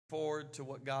forward to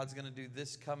what God's going to do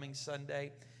this coming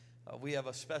Sunday. We have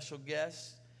a special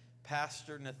guest.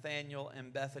 Pastor Nathaniel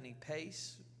and Bethany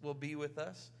Pace will be with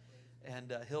us,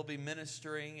 and he'll be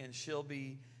ministering, and she'll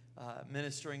be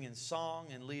ministering in song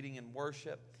and leading in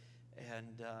worship.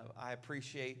 And I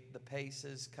appreciate the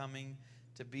Paces coming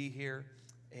to be here.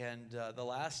 And the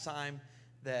last time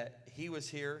that he was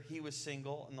here, he was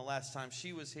single, and the last time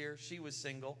she was here, she was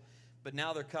single. But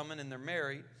now they're coming and they're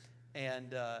married,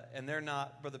 and they're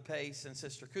not Brother Pace and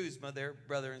Sister Kuzma, they're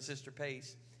Brother and Sister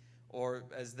Pace, or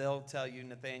as they'll tell you,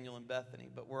 Nathaniel and Bethany.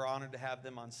 But we're honored to have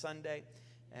them on Sunday,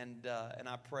 and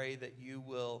I pray that you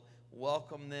will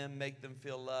welcome them, make them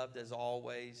feel loved as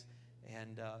always.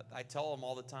 And I tell them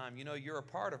all the time, you know, you're a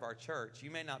part of our church.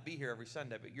 You may not be here every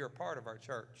Sunday, but you're a part of our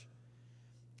church.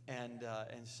 And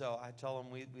so I tell them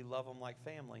we love them like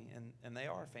family, and they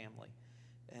are family.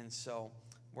 And so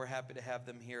we're happy to have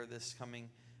them here this coming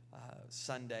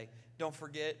Sunday. Don't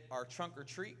forget our trunk or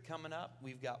treat coming up.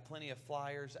 We've got plenty of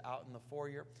flyers out in the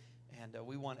foyer, and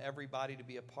we want everybody to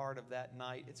be a part of that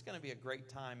night. It's going to be a great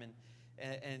time.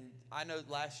 And I know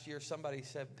last year somebody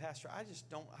said, Pastor, I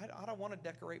don't want to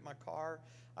decorate my car.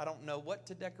 I don't know what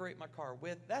to decorate my car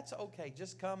with. That's okay.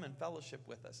 Just come and fellowship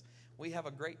with us. We have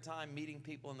a great time meeting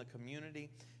people in the community.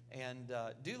 And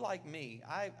do like me.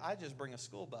 I just bring a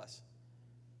school bus.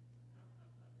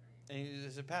 And he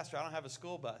said, Pastor, I don't have a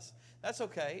school bus. That's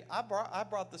okay. I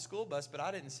brought the school bus, but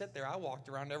I didn't sit there. I walked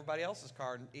around everybody else's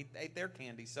car and ate their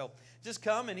candy. So just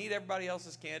come and eat everybody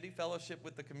else's candy, fellowship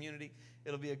with the community.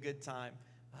 It'll be a good time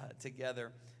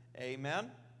together.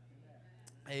 Amen?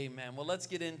 Amen. Well, let's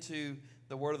get into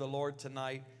the word of the Lord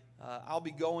tonight. I'll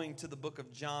be going to the book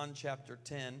of John, chapter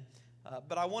 10.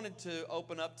 But I wanted to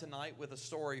open up tonight with a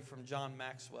story from John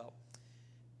Maxwell.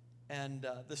 And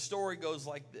the story goes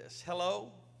like this.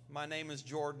 Hello. My name is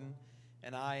Jordan,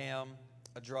 and I am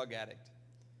a drug addict.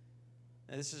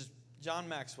 And this is John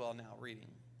Maxwell now reading.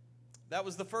 That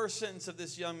was the first sentence of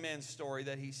this young man's story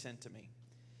that he sent to me.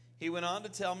 He went on to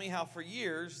tell me how for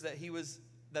years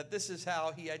that this is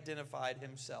how he identified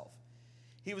himself.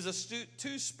 He was a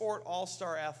two-sport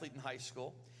all-star athlete in high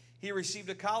school. He received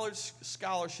a college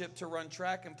scholarship to run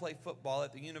track and play football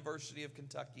at the University of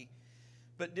Kentucky.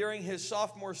 But during his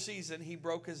sophomore season, he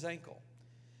broke his ankle.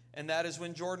 And that is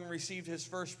when Jordan received his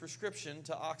first prescription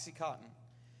to OxyContin.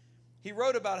 He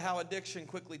wrote about how addiction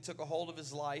quickly took a hold of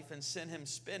his life and sent him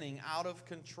spinning out of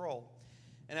control.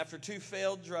 And after 2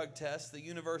 failed drug tests, the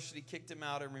university kicked him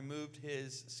out and removed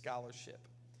his scholarship.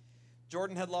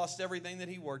 Jordan had lost everything that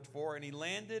he worked for, and he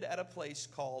landed at a place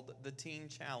called the Teen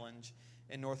Challenge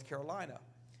in North Carolina.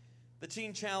 The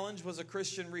Teen Challenge was a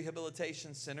Christian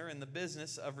rehabilitation center in the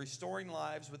business of restoring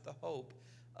lives with the hope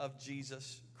of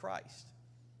Jesus Christ.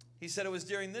 He said it was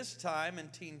during this time in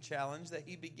Teen Challenge that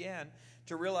he began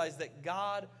to realize that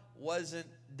God wasn't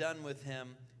done with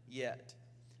him yet.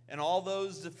 And all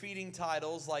those defeating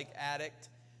titles like addict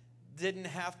didn't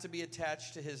have to be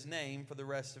attached to his name for the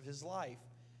rest of his life.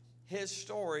 His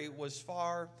story was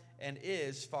far and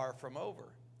is far from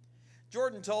over.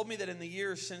 Jordan told me that in the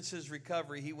years since his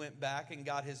recovery, he went back and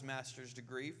got his master's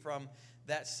degree from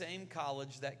that same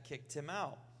college that kicked him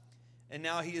out. And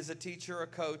now he is a teacher, a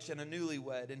coach, and a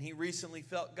newlywed. And he recently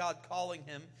felt God calling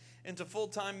him into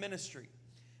full-time ministry.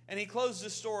 And he closed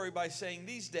his story by saying,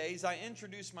 these days I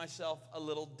introduce myself a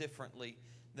little differently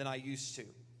than I used to.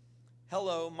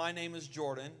 Hello, my name is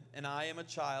Jordan, and I am a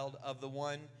child of the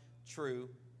one true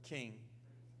King.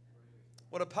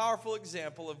 What a powerful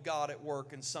example of God at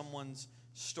work in someone's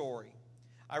story.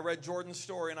 I read Jordan's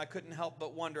story, and I couldn't help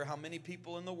but wonder how many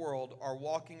people in the world are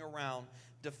walking around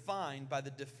defined by the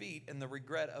defeat and the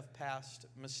regret of past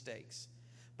mistakes,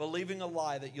 believing a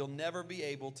lie that you'll never be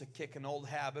able to kick an old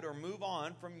habit or move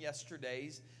on from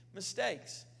yesterday's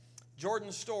mistakes.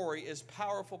 Jordan's story is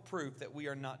powerful proof that we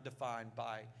are not defined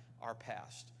by our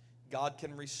past. God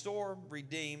can restore,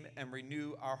 redeem, and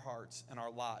renew our hearts and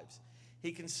our lives.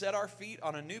 He can set our feet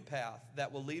on a new path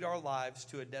that will lead our lives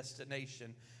to a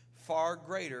destination far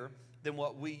greater than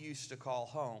what we used to call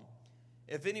home.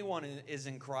 If anyone is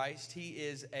in Christ, he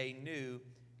is a new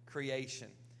creation.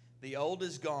 The old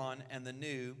is gone and the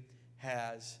new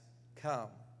has come.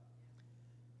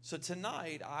 So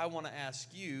tonight, I want to ask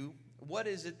you, what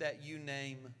is it that you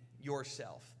name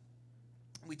yourself?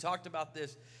 We talked about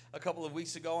this a couple of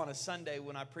weeks ago on a Sunday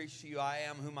when I preached to you, I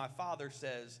am who my Father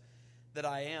says that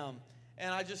I am.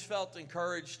 And I just felt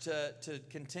encouraged to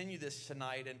continue this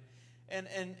tonight.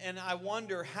 And I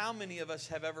wonder how many of us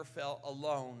have ever felt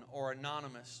alone or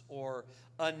anonymous or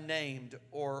unnamed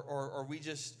or we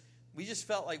just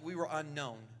felt like we were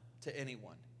unknown to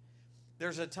anyone.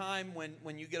 There's a time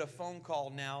when you get a phone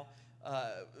call now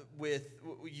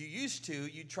you used to,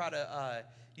 you'd try to,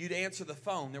 you'd answer the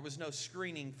phone. There was no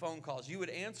screening phone calls. You would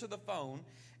answer the phone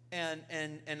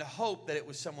and hope that it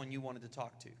was someone you wanted to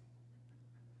talk to.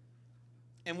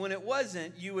 And when it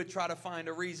wasn't, you would try to find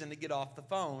a reason to get off the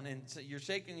phone. And so you're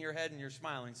shaking your head and you're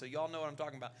smiling. So y'all know what I'm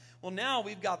talking about. Well, now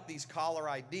we've got these caller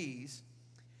IDs.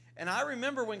 And I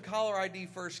remember when caller ID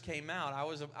first came out, I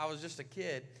was just a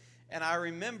kid. And I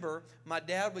remember my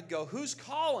dad would go, "Who's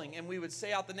calling?" And we would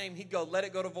say out the name. He'd go, "Let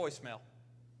it go to voicemail."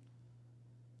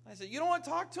 I said, "You don't want to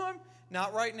talk to him?"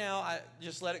 "Not right now. I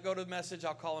just let it go to the message.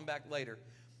 I'll call him back later."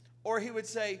 Or he would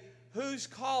say, "Who's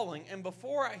calling?" And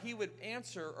before he would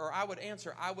answer, or I would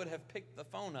answer, I would have picked the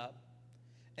phone up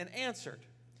and answered.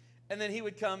 And then he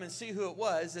would come and see who it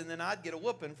was, and then I'd get a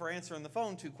whooping for answering the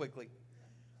phone too quickly.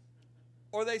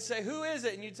 Or they'd say, "Who is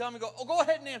it?" And you tell me, go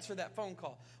ahead and answer that phone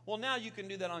call. Well, now you can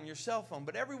do that on your cell phone.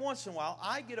 But every once in a while,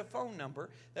 I get a phone number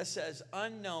that says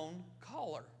unknown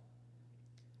caller.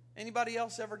 Anybody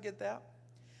else ever get that?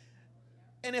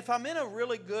 And if I'm in a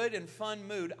really good and fun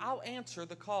mood, I'll answer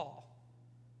the call.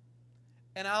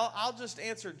 And I'll just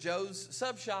answer Joe's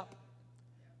Sub Shop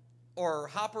or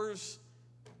Hopper's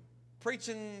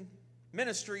Preaching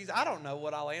Ministries. I don't know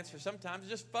what I'll answer sometimes.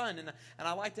 It's just fun. And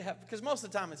I like to have, because most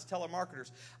of the time it's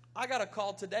telemarketers. I got a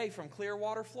call today from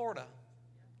Clearwater, Florida.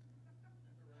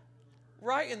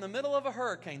 Right in the middle of a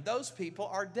hurricane. Those people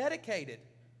are dedicated.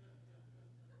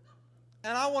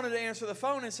 And I wanted to answer the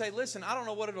phone and say, "Listen, I don't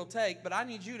know what it'll take, but I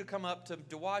need you to come up to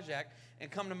Dowagiac and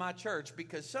come to my church,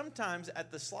 because sometimes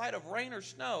at the slight of rain or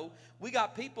snow, we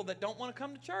got people that don't want to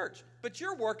come to church. But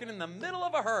you're working in the middle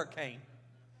of a hurricane."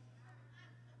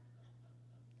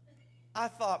 I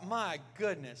thought, my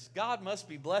goodness, God must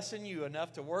be blessing you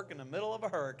enough to work in the middle of a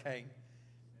hurricane.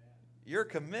 You're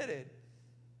committed.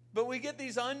 But we get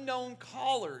these unknown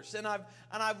callers, and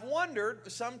I've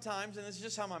wondered sometimes, and this is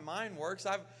just how my mind works,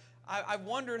 I've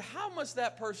wondered, how must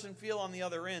that person feel on the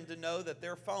other end to know that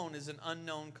their phone is an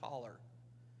unknown caller?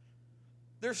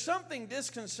 There's something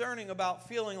disconcerting about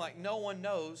feeling like no one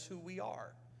knows who we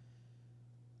are.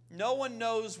 No one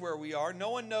knows where we are. No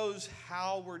one knows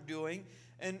how we're doing.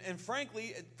 And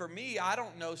frankly, for me, I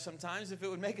don't know sometimes if it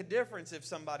would make a difference if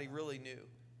somebody really knew.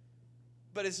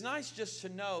 But it's nice just to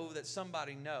know that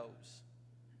somebody knows.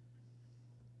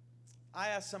 I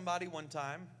asked somebody one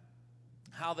time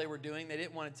how they were doing. They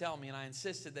didn't want to tell me, and I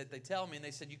insisted that they tell me. And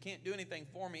they said, "You can't do anything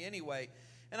for me anyway."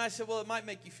 And I said, "Well, it might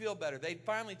make you feel better." They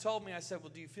finally told me. I said, "Well,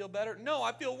 do you feel better?" "No,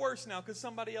 I feel worse now because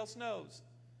somebody else knows."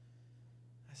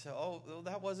 I said, "Oh, well,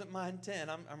 that wasn't my intent.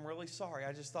 I'm really sorry.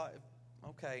 I just thought,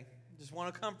 okay, I just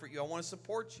want to comfort you. I want to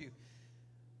support you."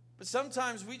 But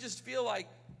sometimes we just feel like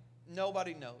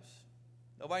nobody knows.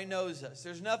 Nobody knows us.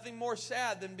 There's nothing more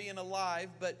sad than being alive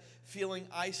but feeling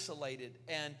isolated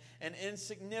and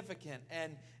insignificant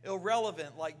and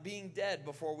irrelevant, like being dead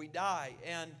before we die.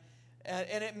 And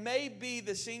it may be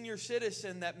the senior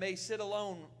citizen that may sit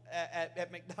alone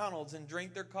at McDonald's and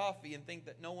drink their coffee and think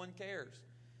that no one cares.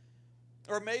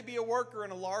 Or maybe a worker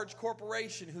in a large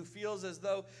corporation who feels as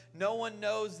though no one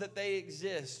knows that they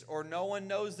exist, or no one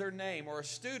knows their name. Or a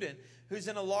student who's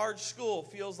in a large school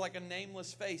feels like a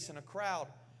nameless face in a crowd.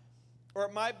 Or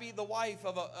it might be the wife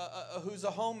of who's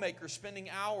a homemaker spending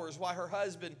hours while her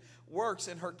husband works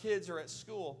and her kids are at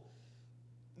school.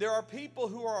 There are people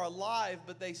who are alive,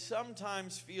 but they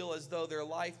sometimes feel as though their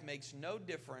life makes no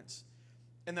difference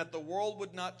and that the world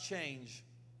would not change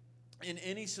in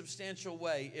any substantial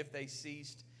way if they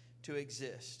ceased to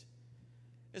exist.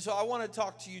 And so I want to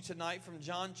talk to you tonight from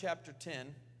John chapter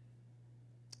 10,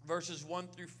 verses 1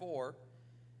 through 4.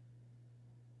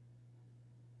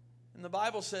 And the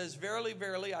Bible says, "Verily,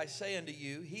 verily, I say unto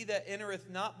you, he that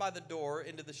entereth not by the door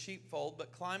into the sheepfold,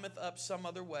 but climbeth up some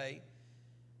other way,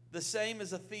 the same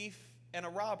is a thief and a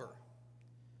robber.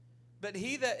 But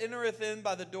he that entereth in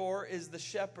by the door is the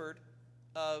shepherd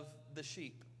of the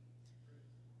sheep.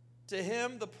 To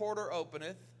him the porter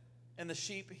openeth, and the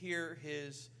sheep hear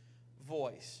his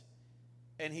voice.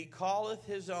 And he calleth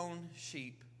his own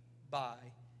sheep by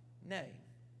name,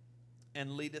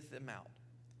 and leadeth them out.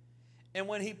 And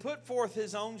when he put forth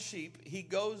his own sheep, he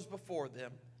goes before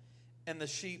them, and the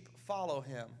sheep follow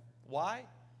him." Why?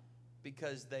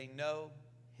 Because they know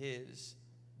his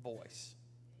voice.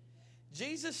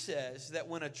 Jesus says that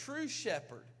when a true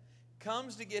shepherd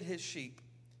comes to get his sheep,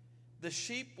 the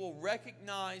sheep will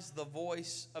recognize the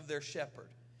voice of their shepherd.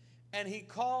 And he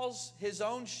calls his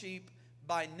own sheep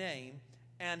by name,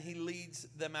 and he leads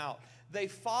them out. They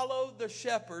follow the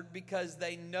shepherd because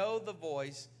they know the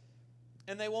voice,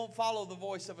 and they won't follow the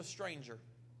voice of a stranger.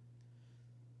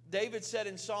 David said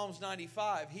in Psalms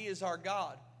 95, "He is our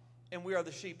God, and we are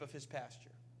the sheep of his pasture."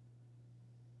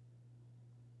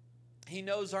 He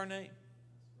knows our name.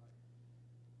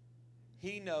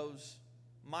 He knows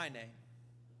my name.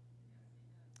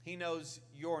 He knows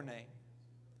your name.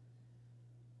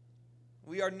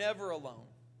 We are never alone.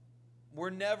 We're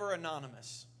never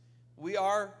anonymous. We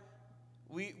are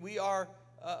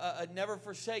never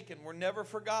forsaken. We're never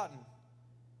forgotten.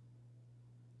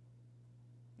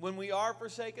 When we are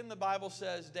forsaken, the Bible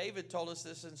says, David told us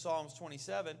this in Psalms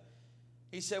 27.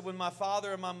 He said, when my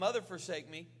father and my mother forsake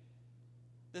me,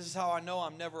 this is how I know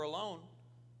I'm never alone.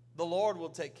 The Lord will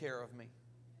take care of me.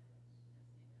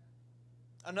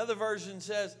 Another version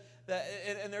says that,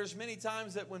 and there's many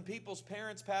times that when people's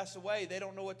parents pass away, they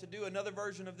don't know what to do. Another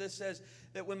version of this says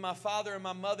that when my father and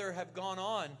my mother have gone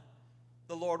on,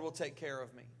 the Lord will take care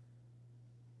of me.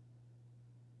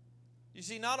 You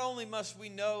see, not only must we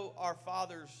know our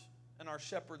Father's and our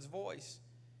Shepherd's voice,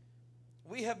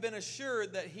 we have been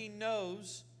assured that He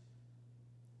knows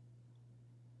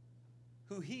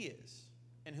who He is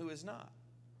and who is not.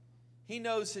 He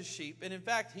knows His sheep, and in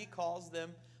fact, He calls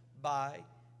them by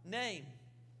name.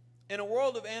 In a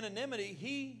world of anonymity,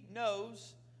 He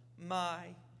knows my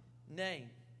name.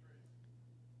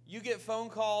 You get phone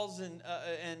calls and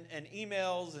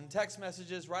emails and text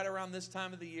messages right around this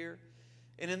time of the year.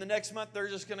 And in the next month, they're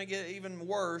just going to get even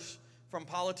worse from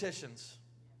politicians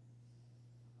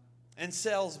and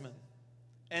salesmen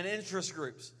and interest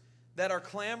groups that are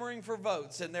clamoring for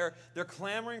votes, and they're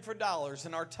clamoring for dollars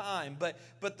and our time.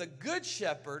 But the Good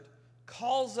Shepherd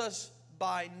calls us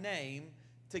by name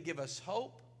to give us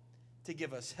hope, to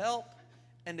give us help,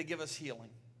 and to give us healing.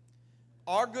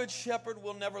 Our Good Shepherd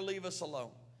will never leave us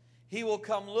alone. He will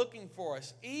come looking for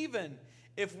us. Even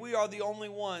if we are the only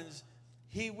ones,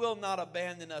 He will not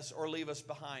abandon us or leave us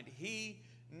behind. He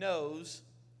knows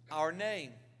our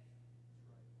name.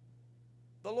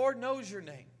 The Lord knows your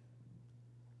name.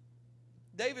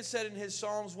 David said in his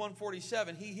Psalms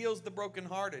 147, He heals the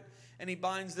brokenhearted and He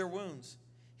binds their wounds.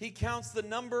 He counts the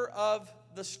number of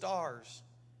the stars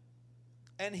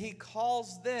and He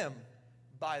calls them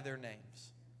by their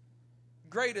names.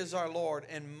 Great is our Lord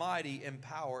and mighty in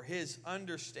power. His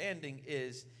understanding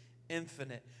is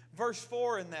infinite. Verse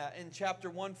 4 in chapter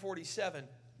 147,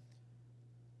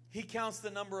 He counts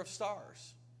the number of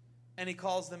stars and He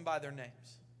calls them by their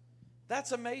names.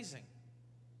 That's amazing.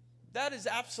 That is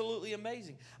absolutely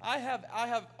amazing. I have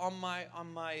on my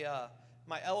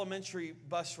elementary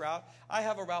bus route, I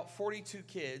have about 42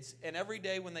 kids, and every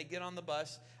day when they get on the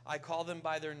bus, I call them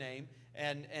by their name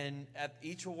and at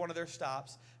each one of their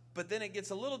stops. But then it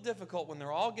gets a little difficult when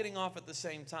they're all getting off at the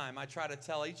same time. I try to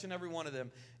tell each and every one of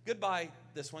them, goodbye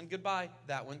this one, goodbye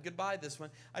that one, goodbye this one.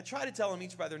 I try to tell them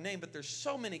each by their name, but there's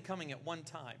so many coming at one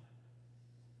time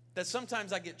that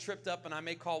sometimes I get tripped up and I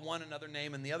may call one another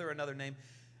name and the other another name.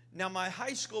 Now, my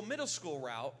high school, middle school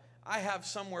route, I have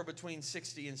somewhere between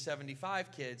 60 and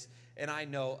 75 kids, and I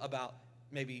know about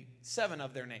maybe 7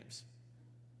 of their names.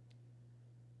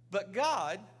 But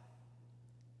God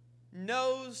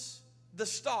knows the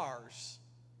stars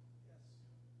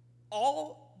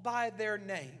all by their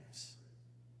names.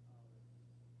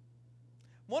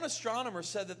 One astronomer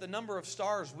said that the number of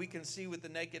stars we can see with the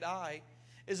naked eye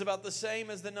is about the same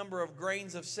as the number of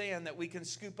grains of sand that we can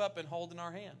scoop up and hold in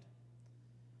our hand.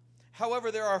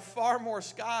 However, there are far more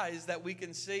skies that we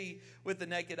can see with the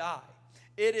naked eye.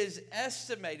 It is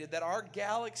estimated that our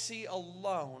galaxy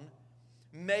alone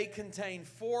may contain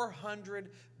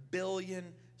 400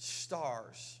 billion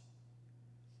stars.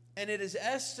 And it is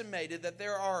estimated that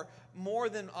there are more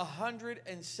than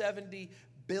 170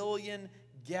 billion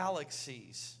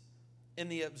galaxies in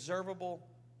the observable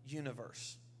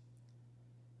universe.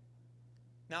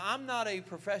 Now, I'm not a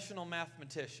professional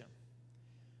mathematician,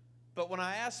 but when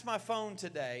I asked my phone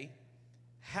today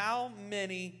how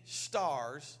many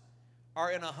stars are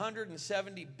in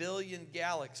 170 billion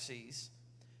galaxies,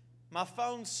 my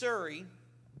phone, Siri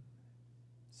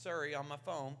on my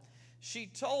phone, she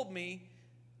told me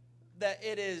that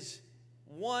it is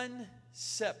 1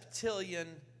 septillion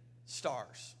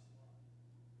stars.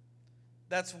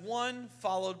 That's 1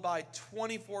 followed by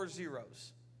 24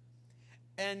 zeros.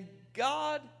 And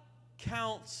God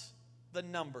counts the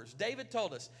numbers. David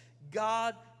told us,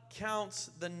 God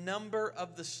counts the number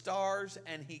of the stars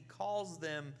and He calls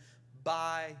them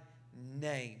by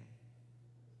name.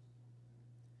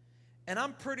 And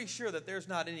I'm pretty sure that there's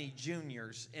not any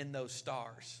juniors in those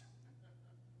stars.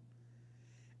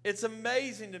 It's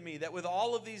amazing to me that with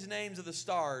all of these names of the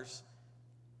stars,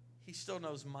 He still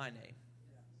knows my name.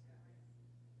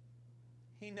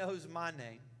 He knows my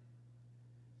name.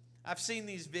 I've seen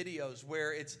these videos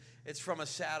where it's from a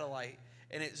satellite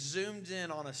and it zoomed in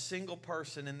on a single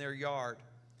person in their yard.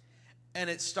 And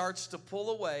it starts to pull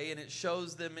away, and it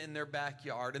shows them in their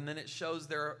backyard, and then it shows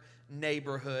their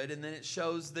neighborhood, and then it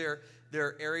shows their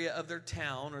area of their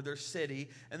town or their city,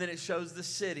 and then it shows the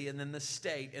city, and then the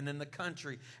state, and then the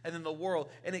country, and then the world.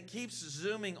 And it keeps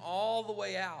zooming all the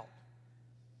way out.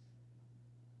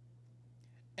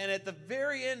 And at the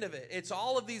very end of it, it's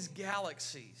all of these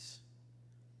galaxies.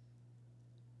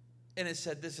 And it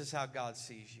said, this is how God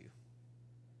sees you.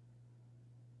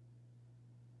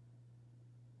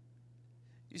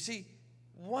 You see,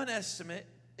 one estimate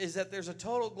is that there's a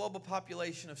total global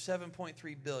population of 7.3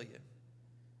 billion.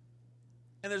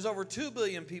 And there's over 2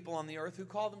 billion people on the earth who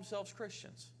call themselves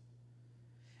Christians.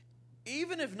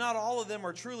 Even if not all of them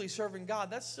are truly serving God,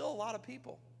 that's still a lot of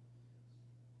people.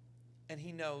 And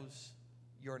He knows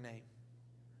your name.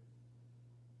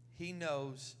 He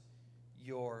knows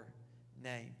your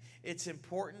name. It's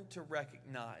important to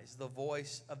recognize the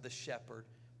voice of the shepherd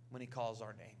when He calls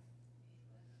our name.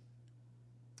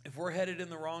 If we're headed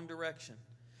in the wrong direction,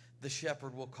 the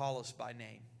shepherd will call us by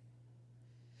name.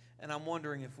 And I'm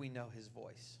wondering if we know His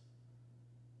voice.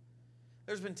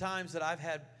 There's been times that I've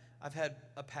had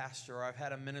a pastor or I've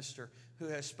had a minister who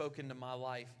has spoken to my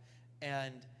life,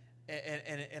 and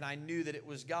I knew that it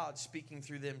was God speaking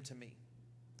through them to me.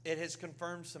 It has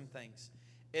confirmed some things.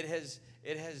 It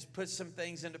has put some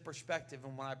things into perspective,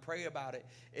 and when I pray about it,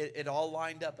 it all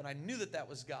lined up, and I knew that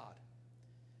was God.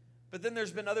 But then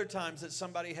there's been other times that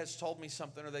somebody has told me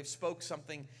something, or they've spoke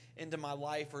something into my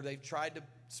life, or they've tried to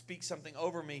speak something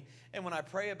over me. And when I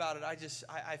pray about it,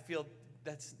 I feel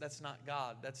that's not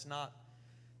God. That's not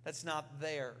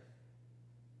there.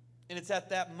 And it's at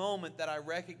that moment that I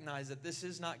recognize that this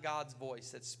is not God's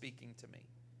voice that's speaking to me.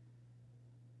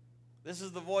 This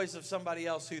is the voice of somebody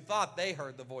else who thought they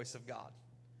heard the voice of God.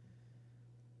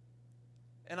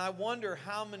 And I wonder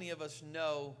how many of us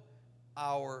know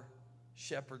our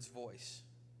shepherd's voice.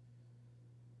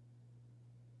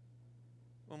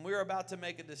 When we're about to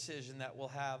make a decision that will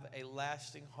have a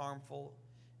lasting, harmful,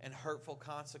 and hurtful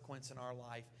consequence in our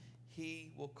life,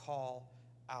 He will call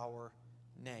our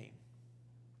name.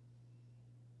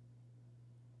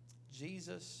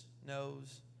 Jesus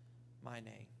knows my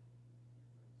name.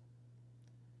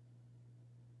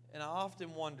 And I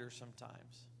often wonder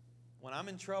sometimes, when I'm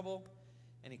in trouble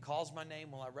and He calls my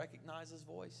name, will I recognize His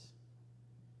voice?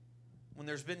 When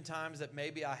there's been times that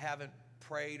maybe I haven't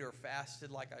prayed or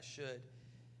fasted like I should,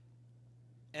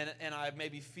 and I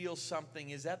maybe feel something,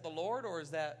 is that the Lord or is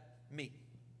that me?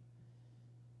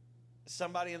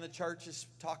 Somebody in the church is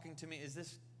talking to me. Is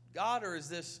this God or is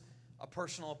this a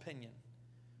personal opinion?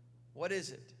 What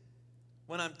is it?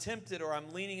 When I'm tempted or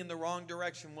I'm leaning in the wrong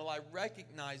direction, will I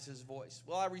recognize His voice?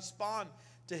 Will I respond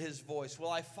to His voice? Will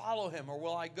I follow Him, or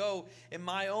will I go in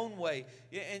my own way?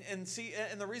 And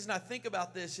the reason I think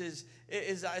about this is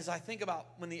as I think about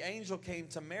when the angel came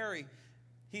to Mary,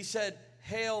 He said,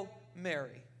 "Hail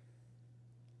Mary."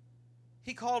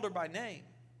 He called her by name.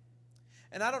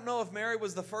 And I don't know if Mary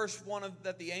was the first one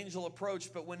that the angel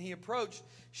approached, but when he approached,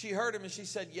 she heard him and she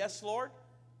said, "Yes, Lord."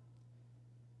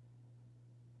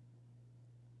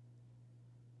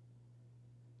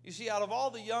 You see, out of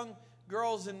all the young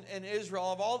girls in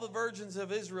Israel, of all the virgins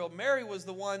of Israel, Mary was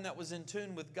the one that was in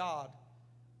tune with God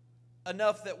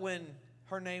enough that when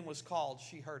her name was called,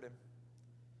 she heard Him.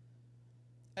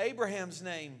 Abraham's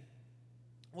name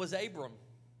was Abram.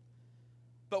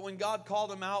 But when God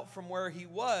called him out from where he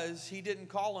was, He didn't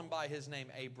call him by his name,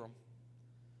 Abram.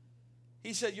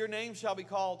 He said, "Your name shall be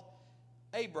called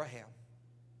Abraham,"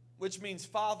 which means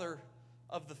father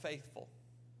of the faithful.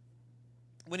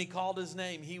 When He called his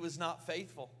name, he was not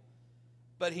faithful,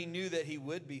 but he knew that he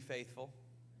would be faithful.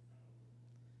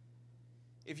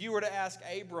 If you were to ask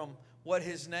Abram what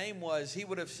his name was, he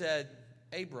would have said,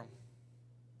 Abram.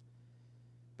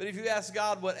 But if you ask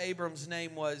God what Abram's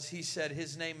name was, He said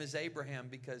his name is Abraham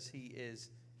because he is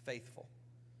faithful.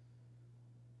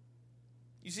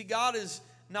 You see, God is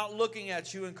not looking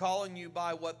at you and calling you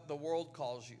by what the world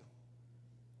calls you.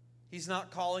 He's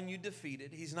not calling you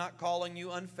defeated. He's not calling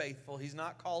you unfaithful. He's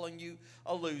not calling you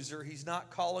a loser. He's not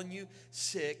calling you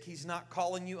sick. He's not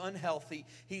calling you unhealthy.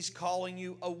 He's calling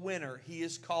you a winner. He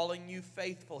is calling you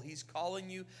faithful. He's calling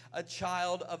you a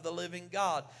child of the living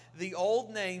God. The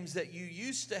old names that you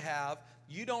used to have,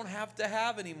 you don't have to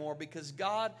have anymore because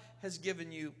God has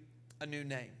given you a new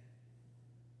name.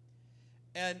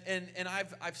 And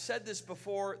I've said this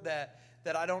before that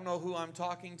I don't know who I'm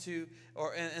talking to,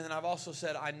 and I've also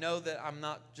said I know that I'm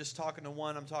not just talking to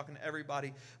one, I'm talking to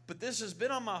everybody. But this has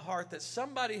been on my heart that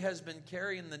somebody has been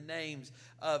carrying the names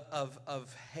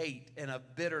of hate and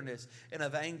of bitterness and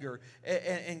of anger.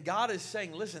 And God is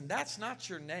saying, listen, that's not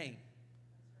your name.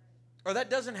 Or that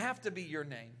doesn't have to be your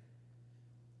name.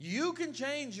 You can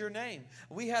change your name.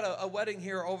 We had a wedding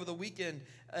here over the weekend,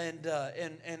 and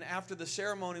after the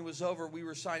ceremony was over, we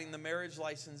were signing the marriage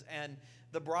license, and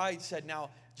the bride said, now,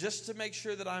 just to make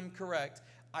sure that I'm correct,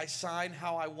 I sign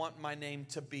how I want my name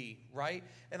to be, right?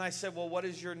 And I said, well, what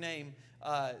is your name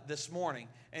this morning?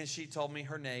 And she told me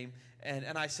her name,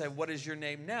 and I said, what is your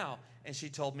name now? And she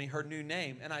told me her new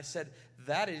name, and I said,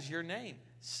 that is your name.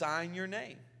 Sign your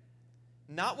name.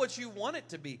 Not what you want it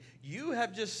to be. You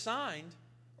have just signed,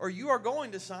 or you are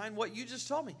going to sign what you just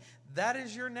told me. That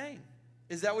is your name.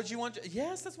 Is that what you want?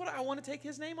 Yes, that's what I want to take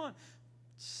his name on.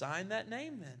 Sign that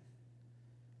name then.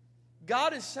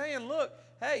 God is saying, look,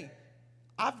 hey,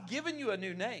 I've given you a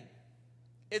new name.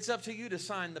 It's up to you to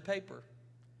sign the paper,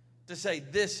 to say,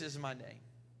 this is my name.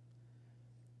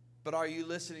 But are you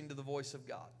listening to the voice of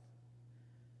God?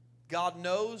 God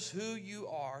knows who you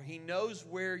are. He knows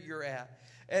where you're at.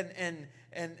 And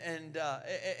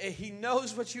he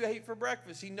knows what you ate for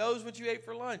breakfast. He knows what you ate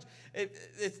for lunch.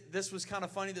 This was kind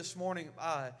of funny this morning.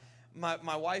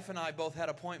 My wife and I both had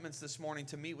appointments this morning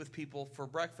to meet with people for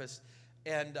breakfast.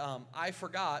 And I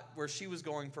forgot where she was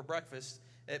going for breakfast.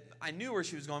 I knew where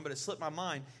she was going, but it slipped my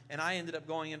mind. And I ended up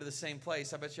going into the same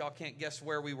place. I bet y'all can't guess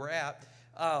where we were at.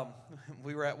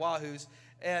 We were at Wahoo's.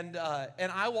 And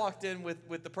I walked in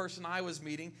with the person I was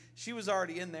meeting. She was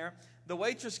already in there. The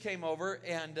waitress came over,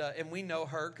 and we know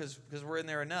her because we're in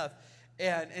there enough.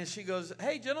 And she goes,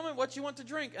 hey, gentlemen, what you want to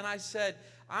drink? And I said,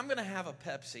 I'm going to have a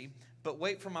Pepsi, but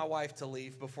wait for my wife to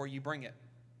leave before you bring it.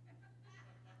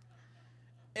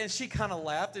 And she kind of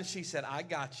laughed, and she said, I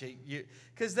got you.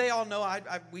 Because they all know I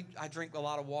drink a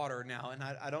lot of water now, and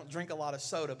I don't drink a lot of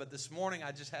soda. But this morning,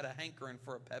 I just had a hankering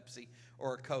for a Pepsi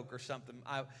or a Coke or something.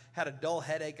 I had a dull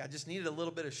headache. I just needed a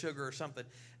little bit of sugar or something.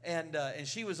 And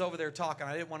she was over there talking.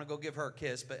 I didn't want to go give her a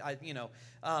kiss, but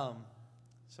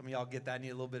some of y'all get that. I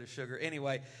need a little bit of sugar.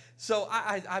 Anyway, so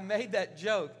I made that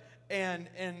joke. And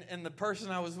the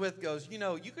person I was with goes,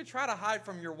 you could try to hide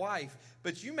from your wife,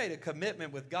 but you made a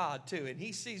commitment with God too, and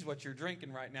he sees what you're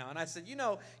drinking right now. And I said,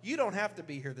 you don't have to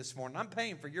be here this morning. I'm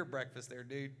paying for your breakfast there,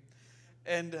 dude.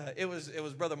 And it was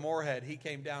Brother Moorhead. He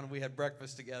came down and we had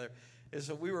breakfast together. And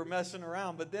so we were messing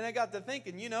around. But then I got to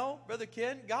thinking, Brother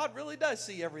Ken, God really does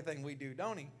see everything we do,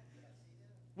 don't he?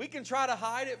 We can try to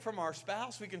hide it from our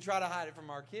spouse. We can try to hide it from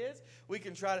our kids. We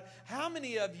can try to. How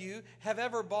many of you have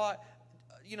ever bought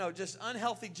just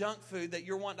unhealthy junk food that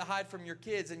you're wanting to hide from your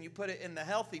kids, and you put it in the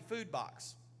healthy food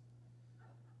box?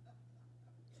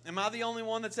 Am I the only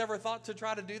one that's ever thought to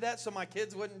try to do that so my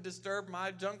kids wouldn't disturb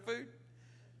my junk food?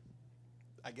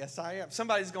 I guess I am.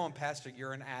 Somebody's going, Pastor,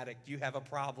 you're an addict. You have a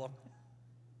problem.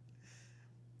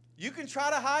 You can try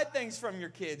to hide things from your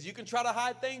kids. You can try to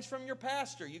hide things from your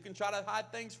pastor. You can try to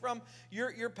hide things from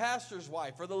your pastor's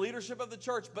wife or the leadership of the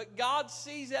church. But God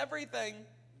sees everything.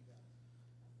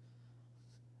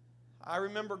 I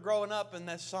remember growing up in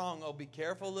that song, oh, be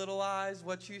careful, little eyes,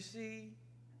 what you see.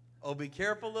 Oh, be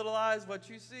careful, little eyes, what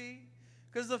you see.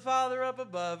 Because the Father up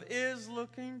above is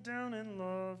looking down in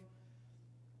love.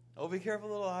 Oh, be careful,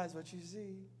 little eyes, what you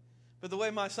see. But the way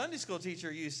my Sunday school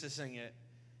teacher used to sing it,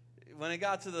 when it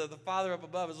got to the Father up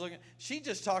above is looking, she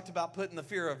just talked about putting the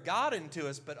fear of God into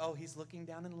us, but oh, he's looking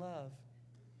down in love.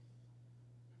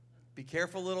 Be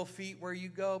careful, little feet, where you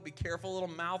go. Be careful, little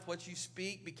mouth, what you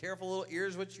speak. Be careful, little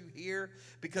ears, what you hear.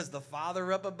 Because the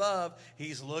Father up above,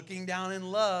 he's looking down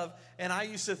in love. And I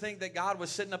used to think that God was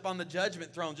sitting up on the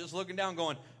judgment throne, just looking down,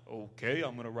 going, okay,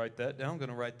 I'm going to write that down. I'm going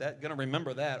to write that. Going to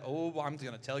remember that. Oh, I'm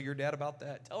going to tell your dad about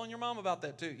that. Telling your mom about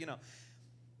that too,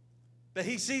 But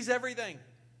he sees everything.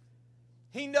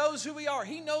 He knows who we are.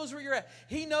 He knows where you're at.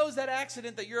 He knows that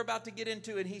accident that you're about to get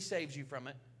into, and he saves you from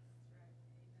it.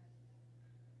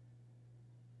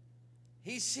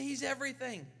 He sees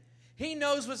everything. He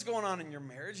knows what's going on in your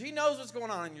marriage. He knows what's going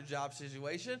on in your job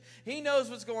situation. He knows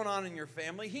what's going on in your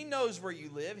family. He knows where you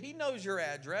live. He knows your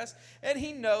address. And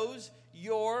he knows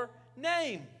your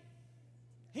name.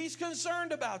 He's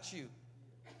concerned about you.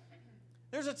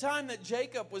 There's a time that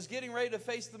Jacob was getting ready to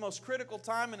face the most critical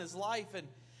time in his life, and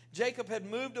Jacob had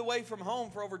moved away from home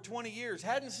for over 20 years,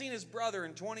 hadn't seen his brother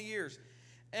in 20 years.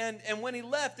 And when he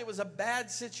left, it was a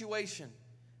bad situation.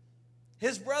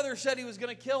 His brother said he was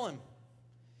going to kill him.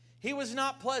 He was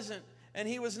not pleasant, and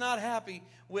he was not happy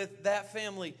with that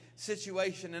family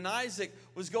situation. And Isaac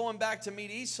was going back to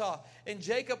meet Esau, and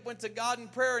Jacob went to God in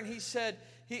prayer, and he said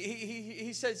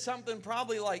something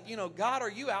probably like, God,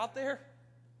 are you out there?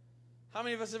 How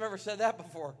many of us have ever said that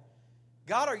before?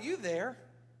 God, are you there?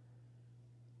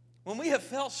 When we have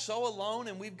felt so alone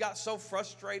and we've got so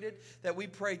frustrated that we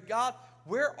prayed, God,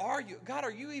 where are you? God,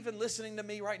 are you even listening to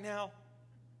me right now?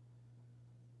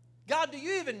 God, do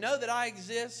you even know that I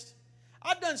exist?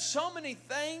 I've done so many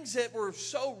things that were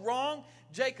so wrong.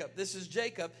 Jacob, this is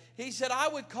Jacob. He said, I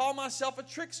would call myself a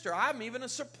trickster. I'm even a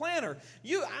supplanter.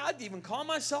 I'd even call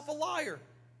myself a liar.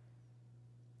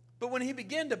 But when he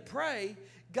began to pray,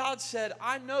 God said,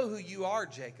 I know who you are,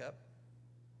 Jacob.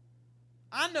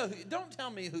 Don't tell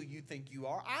me who you think you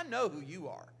are. I know who you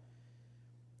are.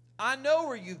 I know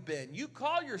where you've been. You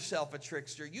call yourself a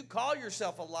trickster. You call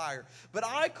yourself a liar. But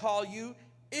I call you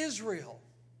Israel.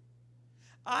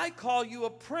 I call you a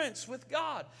prince with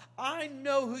God. I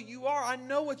know who you are. I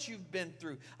know what you've been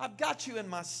through. I've got you in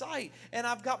my sight, and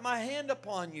I've got my hand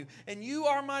upon you, and you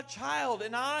are my child,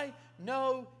 and I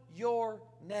know your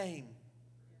name.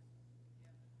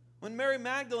 When Mary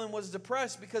Magdalene was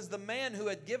depressed because the man who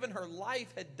had given her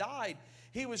life had died,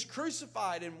 he was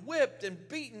crucified and whipped and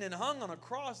beaten and hung on a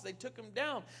cross. They took him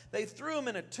down. They threw him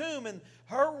in a tomb, and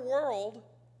her world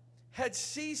had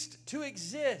ceased to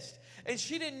exist. And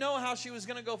she didn't know how she was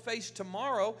going to go face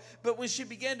tomorrow. But when she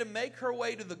began to make her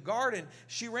way to the garden,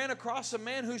 she ran across a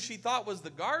man who she thought was the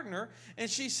gardener. And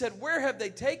she said, where have they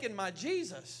taken my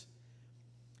Jesus?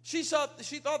 She thought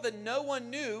that no one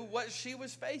knew what she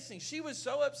was facing. She was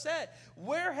so upset.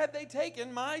 Where had they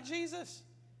taken my Jesus?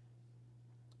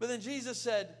 But then Jesus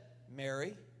said,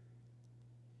 Mary.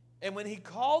 And when he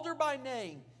called her by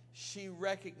name, she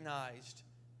recognized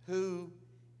who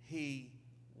he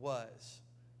was.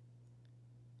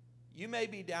 You may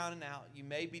be down and out. You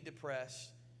may be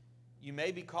depressed. You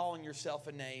may be calling yourself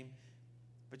a name.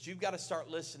 But you've got to start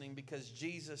listening, because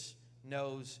Jesus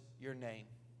knows your name.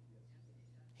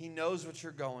 He knows what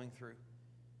you're going through.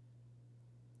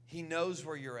 He knows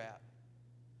where you're at.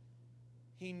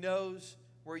 He knows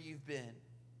where you've been.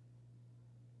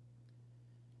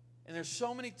 And there's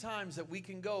so many times that we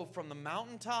can go from the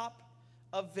mountaintop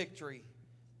of victory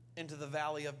into the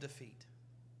valley of defeat.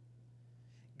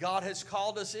 God has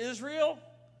called us Israel,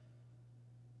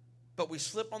 but we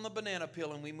slip on the banana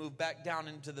peel and we move back down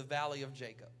into the valley of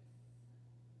Jacob.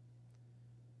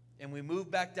 And we move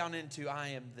back down into, I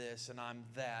am this and I'm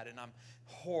that and I'm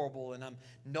horrible and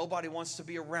nobody wants to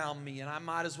be around me and I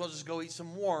might as well just go eat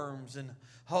some worms and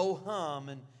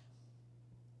ho-hum.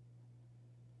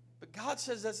 But God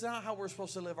says that's not how we're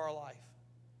supposed to live our life.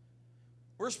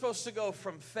 We're supposed to go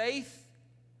from faith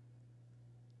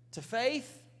to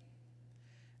faith,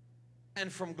 and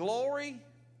from glory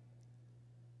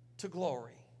to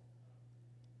glory.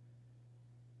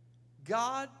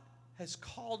 God has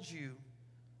called you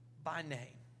by name.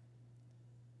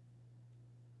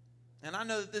 And I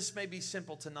know that this may be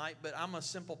simple tonight, but I'm a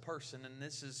simple person, and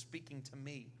this is speaking to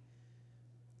me.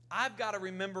 I've got to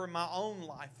remember in my own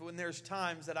life when there's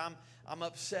times that I'm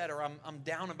upset or I'm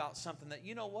down about something, that,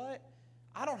 you know what?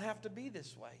 I don't have to be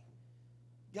this way.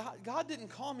 God didn't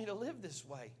call me to live this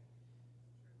way.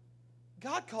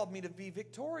 God called me to be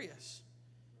victorious.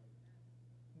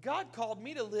 God called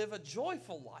me to live a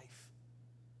joyful life.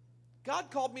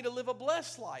 God called me to live a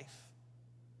blessed life.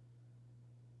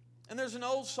 And there's an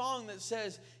old song that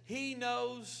says, He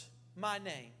knows my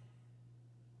name.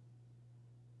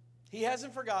 He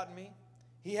hasn't forgotten me.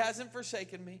 He hasn't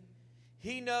forsaken me.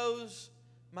 He knows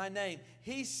my name.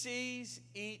 He sees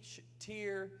each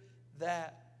tear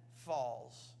that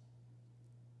falls.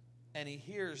 And He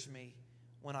hears me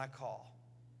when I call.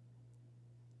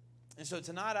 And so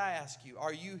tonight I ask you,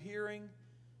 are you hearing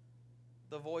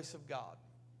the voice of God?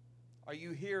 Are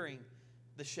you hearing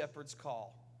the shepherd's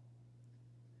call?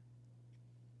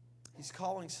 He's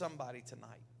calling somebody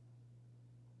tonight.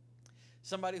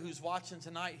 Somebody who's watching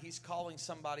tonight, He's calling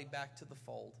somebody back to the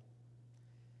fold.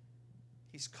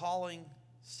 He's calling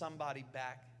somebody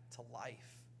back to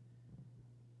life.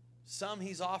 Some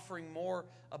He's offering more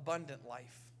abundant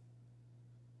life.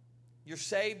 You're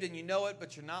saved and you know it,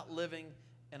 but you're not living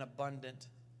an abundant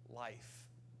life.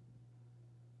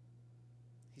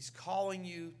 He's calling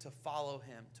you to follow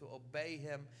Him, to obey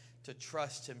Him, to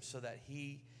trust Him so that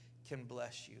He can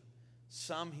bless you.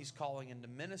 Some He's calling into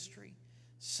ministry.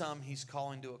 Some He's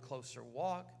calling to a closer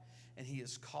walk. And He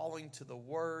is calling to the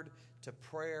Word, to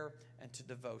prayer, and to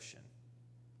devotion.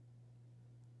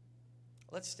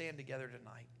 Let's stand together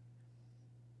tonight.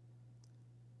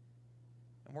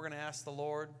 And we're going to ask the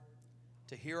Lord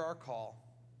to hear our call,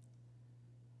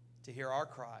 to hear our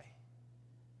cry.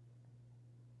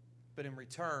 But in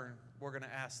return, we're going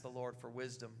to ask the Lord for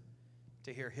wisdom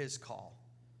to hear His call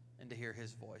and to hear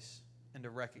His voice and to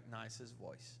recognize His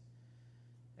voice.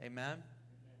 Amen?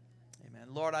 Amen.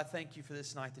 Lord, I thank You for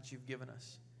this night that You've given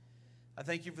us. I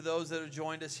thank You for those that have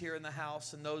joined us here in the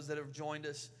house and those that have joined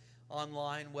us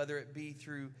online, whether it be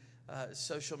through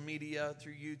social media,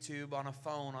 through YouTube, on a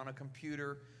phone, on a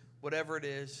computer, whatever it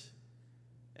is,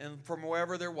 and from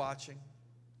wherever they're watching.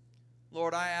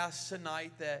 Lord, I ask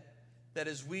tonight that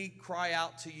as we cry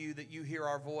out to you, that you hear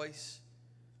our voice.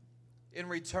 In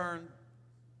return,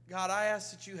 God, I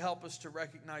ask that you help us to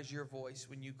recognize your voice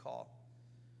when you call.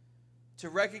 To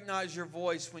recognize your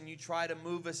voice when you try to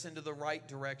move us into the right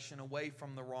direction, away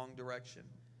from the wrong direction.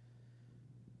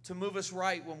 To move us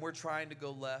right when we're trying to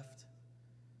go left.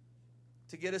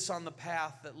 To get us on the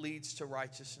path that leads to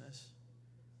righteousness.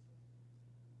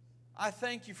 I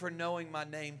thank you for knowing my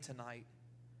name tonight.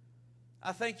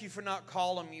 I thank you for not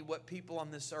calling me what people on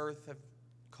this earth have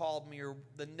called me, or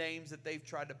the names that they've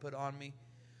tried to put on me,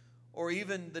 or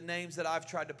even the names that I've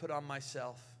tried to put on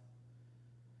myself.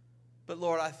 But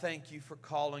Lord, I thank you for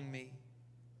calling me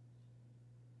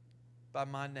by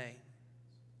my name.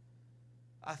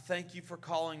 I thank you for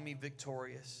calling me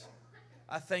victorious.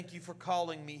 I thank you for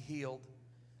calling me healed.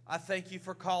 I thank you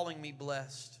for calling me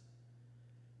blessed.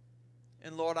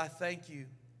 And Lord, I thank you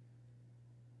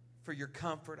for your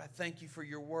comfort. I thank you for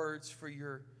your words, for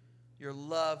your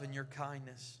love and your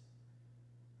kindness.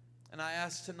 And I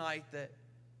ask tonight that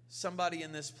somebody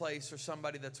in this place or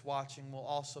somebody that's watching will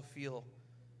also feel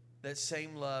that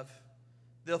same love.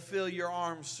 They'll feel your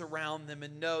arms surround them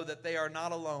and know that they are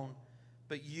not alone,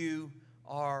 but you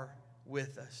are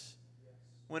with us.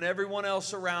 When everyone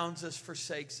else around us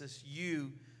forsakes us,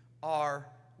 you are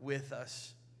with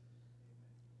us.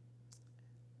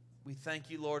 We thank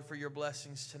you, Lord, for your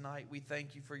blessings tonight. We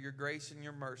thank you for your grace and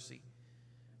your mercy.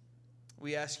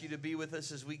 We ask you to be with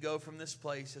us as we go from this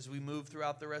place, as we move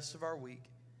throughout the rest of our week.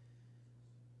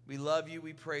 We love you.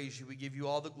 We praise you. We give you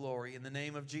all the glory. In the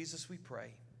name of Jesus we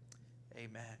pray.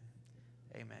 Amen.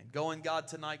 Amen. Go in God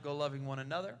tonight. Go loving one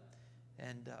another.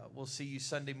 And we'll see you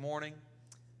Sunday morning.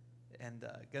 And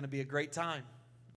going to be a great time.